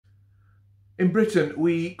In Britain,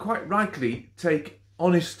 we quite rightly take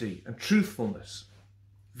honesty and truthfulness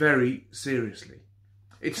very seriously.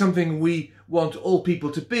 It's something we want all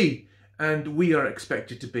people to be, and we are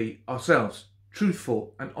expected to be ourselves,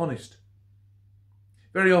 truthful and honest.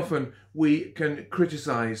 Very often we can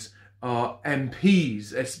criticise our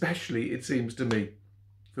MPs, especially, it seems to me,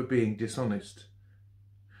 for being dishonest.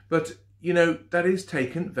 But, you know, that is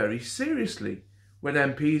taken very seriously when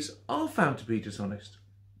MPs are found to be dishonest.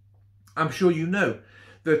 I'm sure you know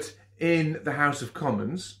that in the House of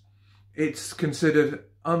Commons, it's considered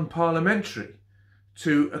unparliamentary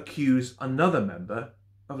to accuse another member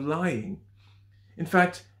of lying. In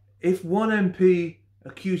fact, if one MP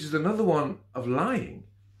accuses another one of lying,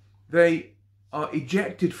 they are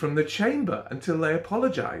ejected from the chamber until they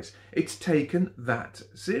apologise. It's taken that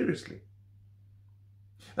seriously.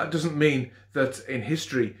 That doesn't mean that in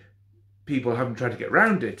history people haven't tried to get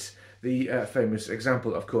round it. The famous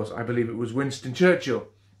example, of course, I believe it was Winston Churchill,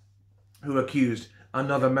 who accused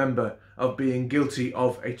another member of being guilty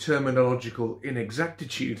of a terminological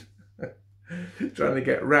inexactitude, trying to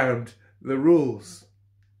get round the rules.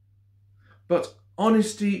 But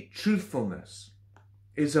honesty, truthfulness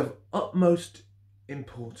is of utmost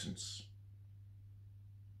importance.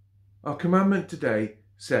 Our commandment today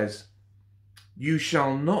says, "You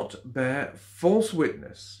shall not bear false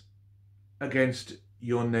witness against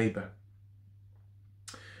your neighbour."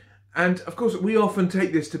 And of course, we often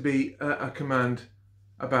take this to be a command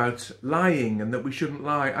about lying and that we shouldn't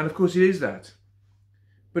lie. And of course, it is that.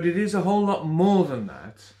 But it is a whole lot more than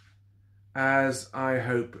that, as I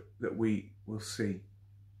hope that we will see.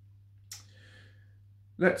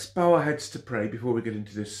 Let's bow our heads to pray before we get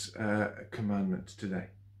into this commandment today.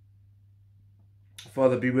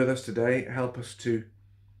 Father, be with us today. Help us to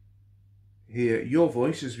hear your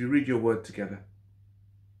voice as we read your word together.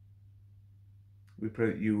 We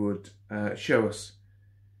pray that you would show us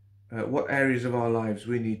what areas of our lives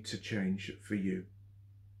we need to change for you.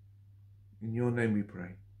 In your name we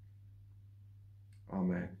pray.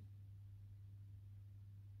 Amen.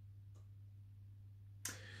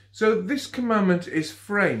 So this commandment is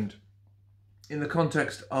framed in the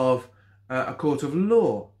context of a court of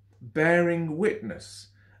law, bearing witness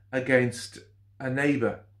against a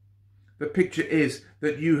neighbour. The picture is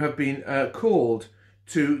that you have been called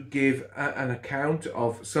to give an account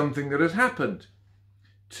of something that has happened,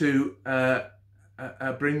 to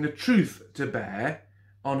bring the truth to bear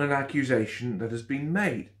on an accusation that has been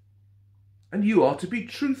made. And you are to be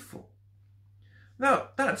truthful. Now,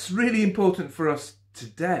 that's really important for us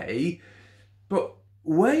today, but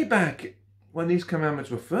way back when these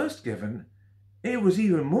commandments were first given, it was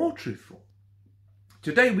even more truthful.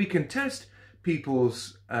 Today we can test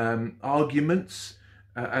people's arguments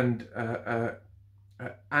and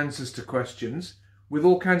answers to questions with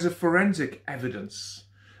all kinds of forensic evidence.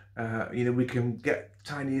 We can get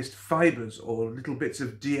tiniest fibres or little bits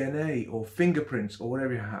of DNA or fingerprints or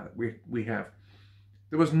whatever we have.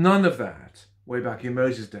 There was none of that way back in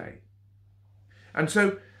Moses' day. And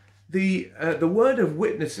so the word of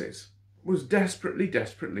witnesses was desperately,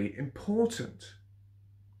 desperately important.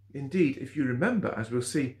 Indeed, if you remember, as we'll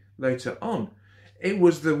see later on, it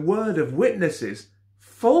was the word of witnesses,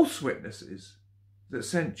 false witnesses, that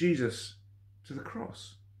sent Jesus to the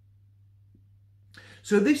cross.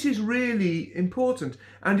 So this is really important,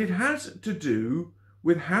 and it has to do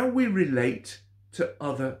with how we relate to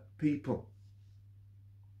other people.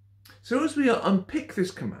 So as we unpick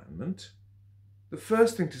this commandment, the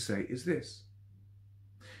first thing to say is this.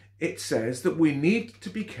 It says that we need to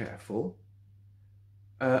be careful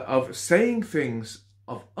of saying things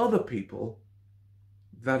of other people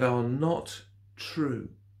that are not true.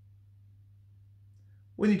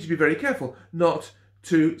 We need to be very careful not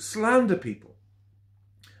to slander people,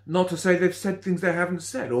 not to say they've said things they haven't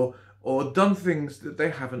said or done things that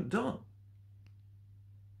they haven't done.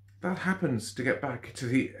 That happens, to get back to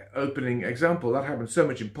the opening example, that happens so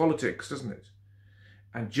much in politics, doesn't it?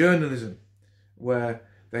 And journalism, where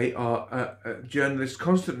they are journalists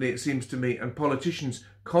constantly, it seems to me, and politicians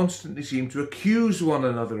constantly seem to accuse one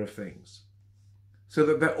another of things, so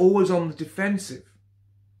that they're always on the defensive.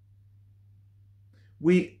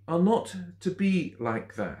 We are not to be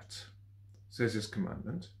like that, says this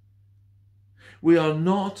commandment. We are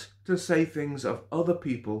not to say things of other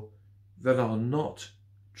people that are not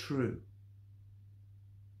true.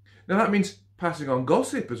 Now that means passing on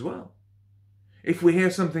gossip as well. If we hear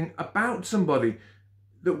something about somebody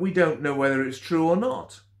that we don't know whether it's true or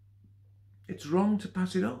not, it's wrong to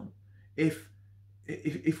pass it on if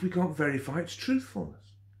we can't verify its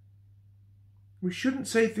truthfulness. We shouldn't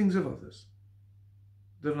say things of others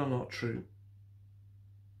that are not true.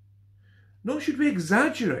 nor should we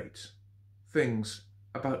exaggerate things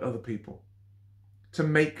about other people to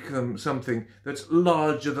make them something that's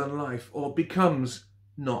larger than life or becomes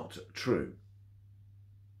not true.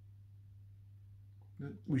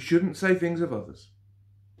 We shouldn't say things of others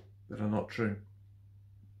that are not true.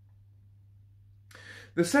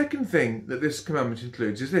 The second thing that this commandment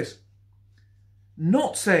includes is this: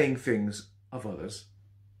 not saying things of others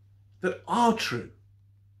that are true.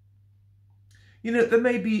 You know, there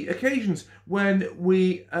may be occasions when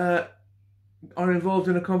we are involved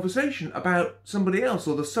in a conversation about somebody else,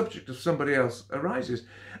 or the subject of somebody else arises,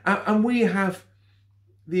 and we have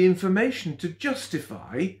the information to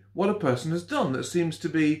justify what a person has done that seems to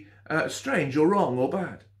be strange or wrong or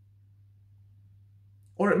bad.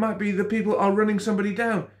 Or it might be that people are running somebody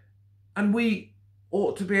down, and we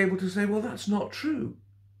ought to be able to say, well, that's not true.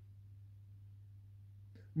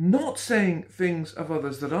 Not saying things of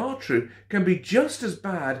others that are true can be just as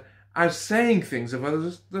bad as saying things of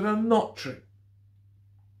others that are not true.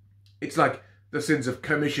 It's like the sins of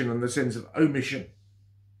commission and the sins of omission.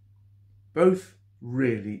 Both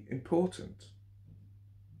really important.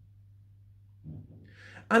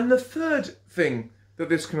 And the third thing that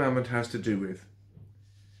this commandment has to do with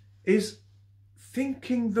is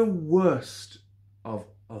thinking the worst of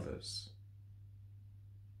others.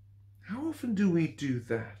 How often do we do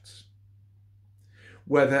that?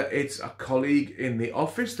 Whether it's a colleague in the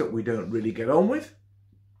office that we don't really get on with,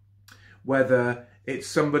 whether it's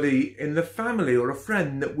somebody in the family or a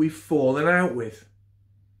friend that we've fallen out with.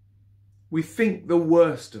 We think the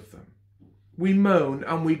worst of them. We moan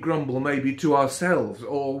and we grumble maybe to ourselves,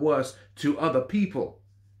 or worse, to other people.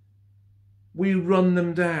 We run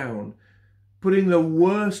them down, putting the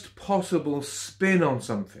worst possible spin on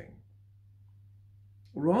something,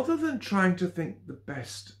 rather than trying to think the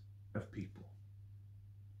best of people.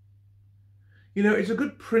 You know, it's a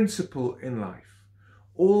good principle in life,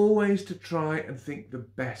 always to try and think the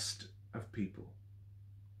best of people.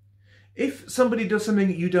 If somebody does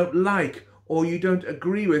something you don't like, or you don't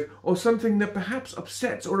agree with, or something that perhaps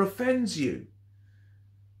upsets or offends you,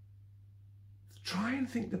 try and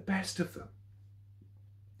think the best of them.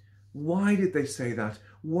 Why did they say that?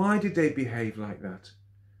 Why did they behave like that?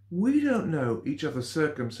 We don't know each other's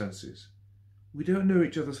circumstances. We don't know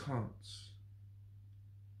each other's hearts.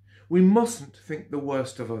 We mustn't think the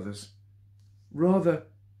worst of others. Rather,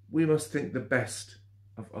 we must think the best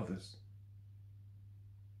of others.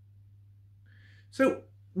 So,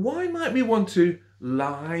 why might we want to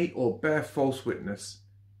lie or bear false witness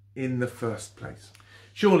in the first place?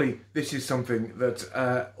 Surely this is something that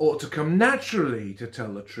ought to come naturally, to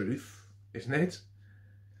tell the truth, isn't it?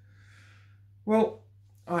 Well,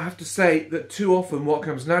 I have to say that too often what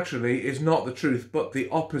comes naturally is not the truth, but the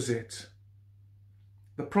opposite.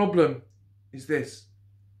 The problem is this: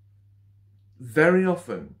 very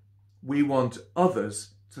often we want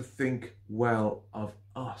others to think well of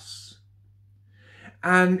us.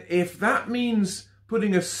 And if that means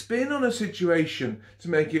putting a spin on a situation to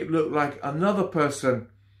make it look like another person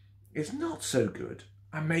is not so good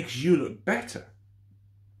and makes you look better,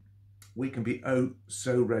 we can be oh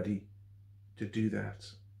so ready to do that.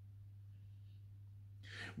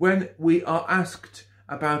 When we are asked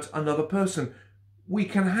about another person, we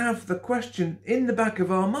can have the question in the back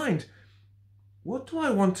of our mind: what do I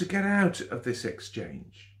want to get out of this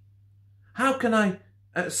exchange? How can I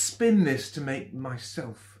spin this to make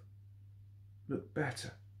myself look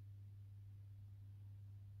better?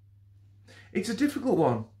 It's a difficult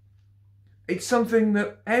one. It's something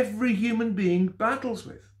that every human being battles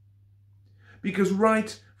with. Because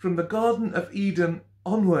right from the Garden of Eden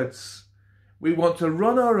onwards, we want to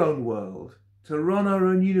run our own world, to run our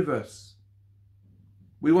own universe.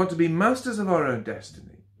 We want to be masters of our own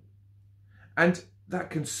destiny. And that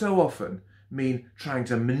can so often mean trying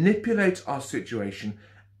to manipulate our situation,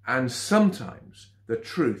 and sometimes the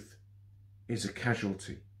truth is a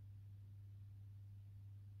casualty.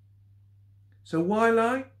 So why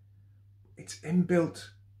lie? It's inbuilt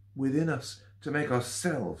within us to make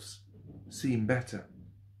ourselves seem better.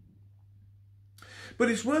 But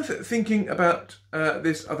it's worth thinking about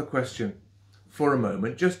this other question for a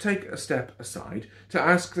moment. Just take a step aside to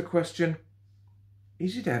ask the question: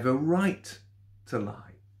 is it ever right to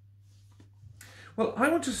lie? Well, I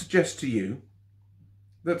want to suggest to you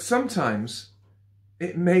that sometimes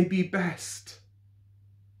it may be best.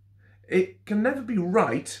 It can never be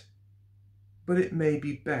right, but it may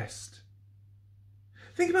be best.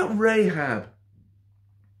 Think about Rahab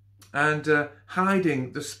and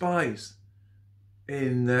hiding the spies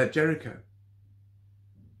in Jericho.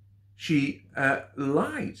 She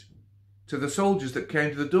lied to the soldiers that came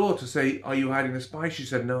to the door to say, "Are you hiding the spies?" She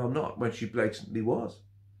said, "No, I'm not," when she blatantly was.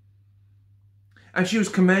 And she was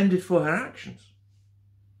commended for her actions.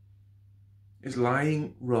 Is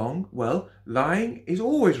lying wrong? Well, lying is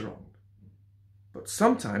always wrong. But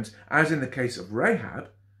sometimes, as in the case of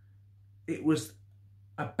Rahab, it was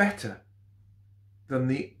a better than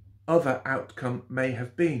the other outcome may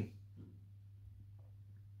have been.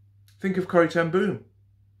 Think of Corrie ten Boom,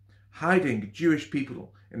 hiding Jewish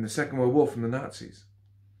people in the Second World War from the Nazis,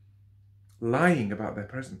 lying about their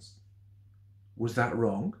presence. Was that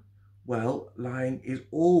wrong? Well, lying is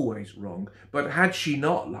always wrong, but had she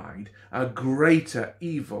not lied, a greater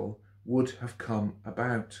evil would have come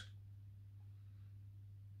about.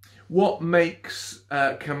 What makes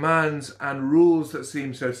commands and rules that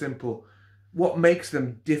seem so simple, what makes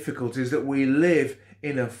them difficult is that we live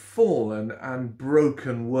in a fallen and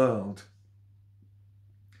broken world.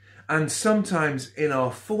 And sometimes in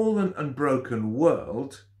our fallen and broken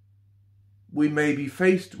world, we may be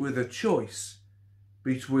faced with a choice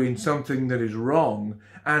between something that is wrong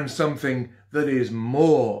and something that is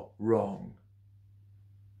more wrong.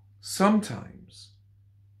 Sometimes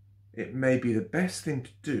it may be the best thing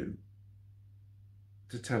to do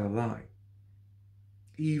to tell a lie,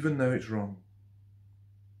 even though it's wrong.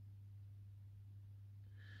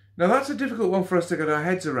 Now that's a difficult one for us to get our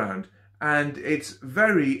heads around, and it's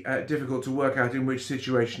very difficult to work out in which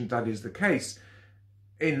situation that is the case.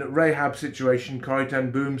 In Rahab's situation, Corrie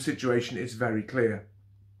ten Boom's situation, it's very clear.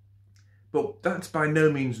 But that's by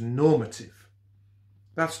no means normative.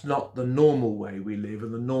 That's not the normal way we live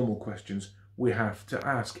and the normal questions we have to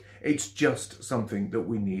ask. It's just something that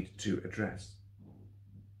we need to address.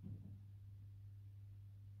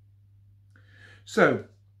 So,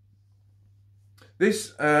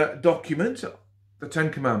 this document, the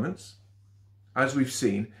Ten Commandments, as we've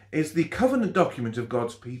seen, is the covenant document of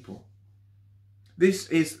God's people. This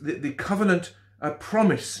is the covenant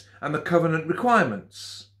promise and the covenant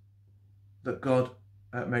requirements that God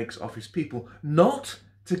makes of his people, not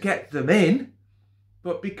to get them in,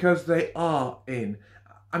 but because they are in.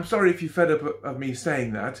 I'm sorry if you're fed up of me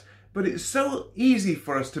saying that, but it's so easy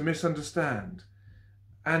for us to misunderstand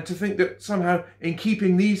and to think that somehow in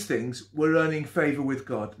keeping these things we're earning favour with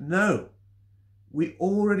God. No, we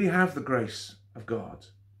already have the grace of God,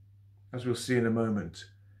 as we'll see in a moment.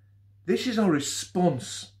 This is our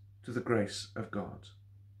response to the grace of God.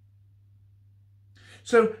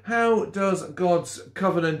 So how does God's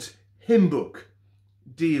covenant hymn book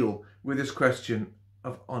deal with this question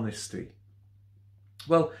of honesty?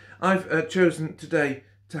 Well, I've chosen today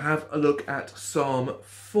to have a look at Psalm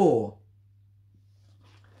 4,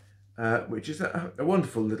 which is a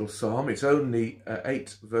wonderful little psalm. It's only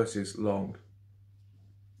 8 verses long.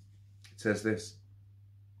 It says this: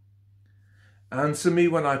 "Answer me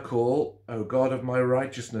when I call, O God of my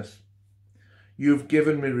righteousness. You've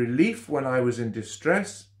given me relief when I was in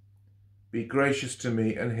distress. Be gracious to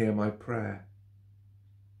me and hear my prayer.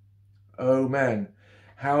 O men,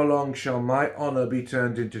 how long shall my honour be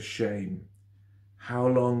turned into shame? How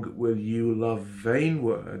long will you love vain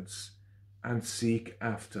words and seek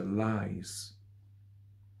after lies?"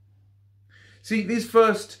 See, these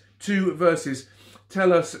first 2 verses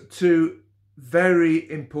tell us 2 very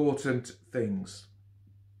important things.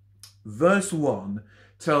 Verse 1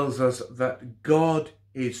 tells us that God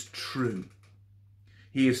is true.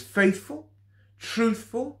 He is faithful,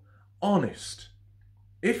 truthful, honest.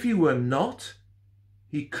 If he were not,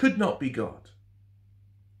 he could not be God.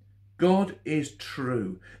 God is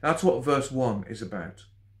true. That's what verse 1 is about.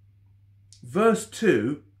 Verse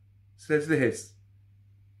 2 says this: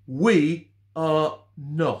 we are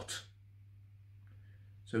not.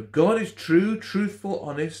 So God is true, truthful,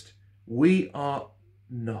 honest. We are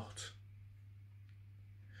not.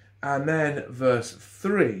 And then verse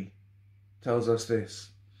 3 tells us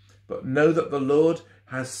this: but know that the Lord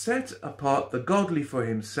has set apart the godly for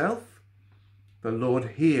himself. The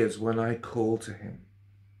Lord hears when I call to him.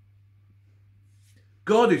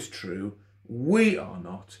 God is true, we are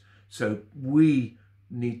not. So we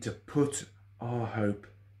need to put our hope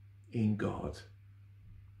in God.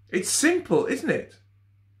 It's simple, isn't it?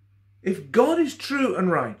 If God is true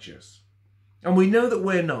and righteous, and we know that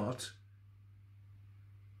we're not,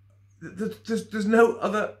 there's no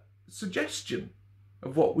other suggestion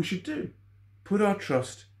of what we should do. Put our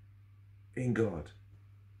trust in God.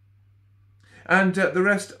 And the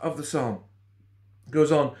rest of the psalm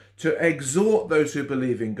goes on to exhort those who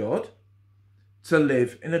believe in God to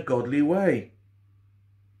live in a godly way.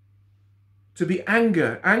 To be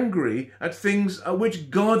angry at things at which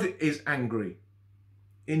God is angry.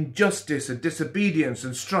 Injustice and disobedience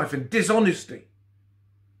and strife and dishonesty.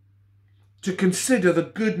 to consider the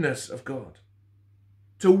goodness of God,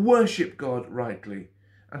 to worship God rightly,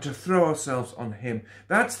 and to throw ourselves on him.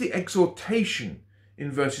 That's the exhortation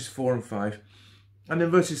in verses 4 and 5. And in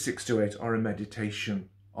verses 6 to 8 are a meditation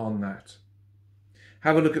on that.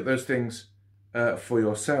 Have a look at those things for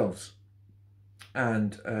yourselves.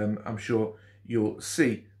 And I'm sure you'll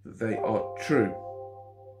see that they are true.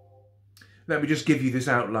 Let me just give you this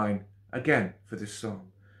outline again for this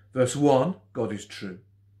psalm. Verse 1, God is true.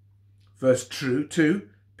 Verse 2,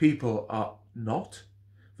 people are not.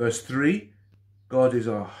 Verse 3, God is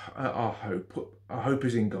our hope. Our hope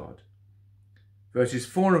is in God. Verses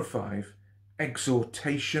 4 and 5,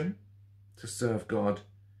 exhortation to serve God.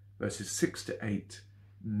 Verses 6 to 8,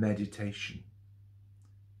 meditation.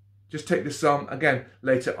 Just take this psalm again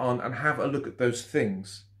later on and have a look at those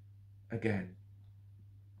things again.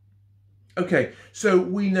 Okay, so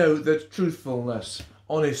we know that truthfulness,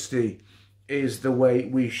 honesty, is the way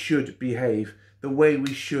we should behave, the way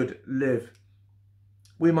we should live.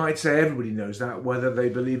 We might say everybody knows that, whether they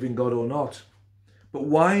believe in God or not. But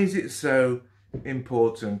why is it so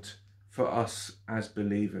important for us as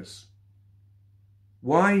believers?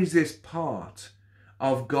 Why is this part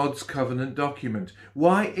of God's covenant document?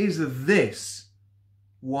 Why is this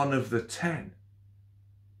one of the 10?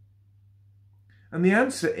 And the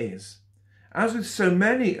answer is, as with so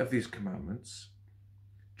many of these commandments,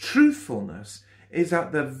 truthfulness is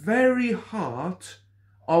at the very heart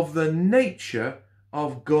of the nature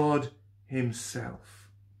of God himself.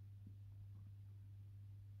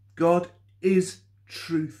 God is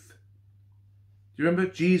truth. Do you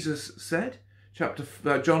remember Jesus said,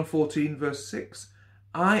 John 14 verse 6,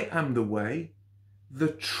 I am the way,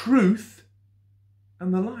 the truth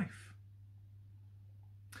and the life.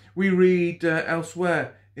 We read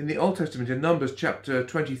elsewhere in the Old Testament, in Numbers chapter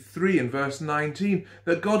 23 and verse 19,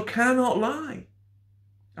 that God cannot lie.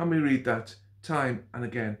 And we read that time and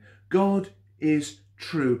again. God is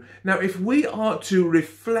true. Now, if we are to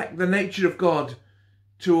reflect the nature of God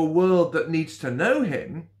to a world that needs to know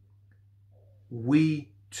him,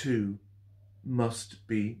 we too must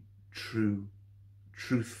be true,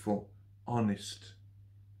 truthful, honest.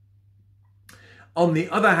 On the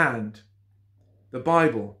other hand, the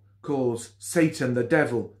Bible calls Satan, the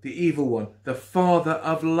devil, the evil one, the father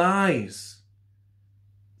of lies,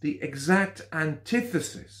 the exact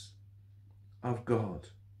antithesis of God.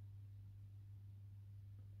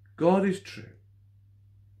 God is true.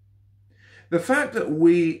 The fact that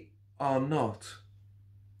we are not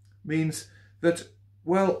means that,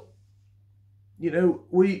 well, you know,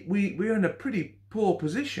 we're in a pretty poor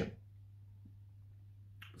position.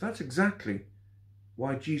 That's exactly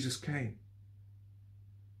why Jesus came.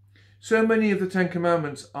 So many of the 10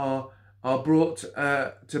 Commandments are brought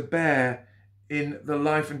to bear in the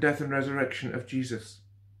life and death and resurrection of Jesus.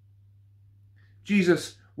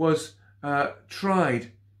 Jesus was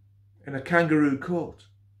tried in a kangaroo court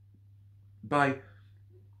by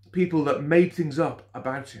people that made things up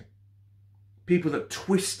about him, people that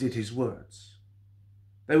twisted his words.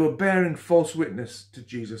 They were bearing false witness to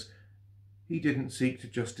Jesus. He didn't seek to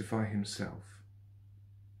justify himself.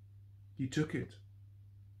 He took it.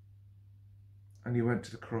 And he went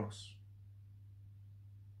to the cross.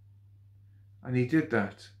 And he did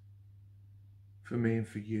that for me and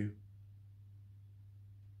for you.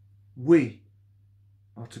 We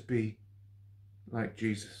are to be like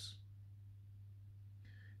Jesus.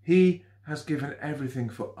 He has given everything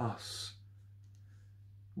for us.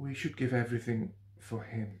 We should give everything for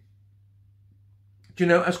him. Do you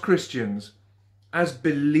know, as Christians, as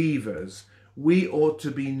believers, we ought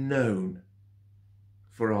to be known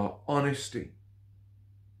for our honesty,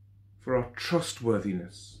 for our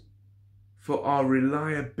trustworthiness, for our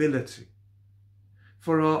reliability,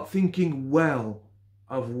 for our thinking well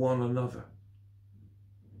of one another.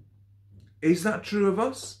 Is that true of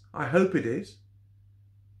us? I hope it is.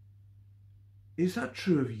 Is that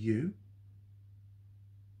true of you?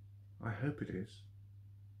 I hope it is.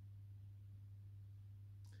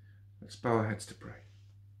 Let's bow our heads to pray.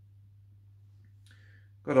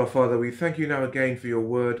 God our Father, we thank you now again for your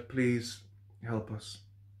word. Please help us.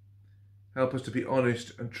 Help us to be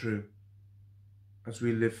honest and true as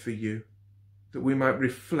we live for you, that we might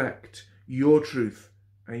reflect your truth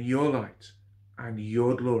and your light and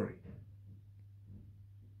your glory.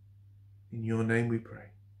 In your name we pray.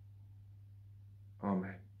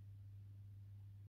 Amen.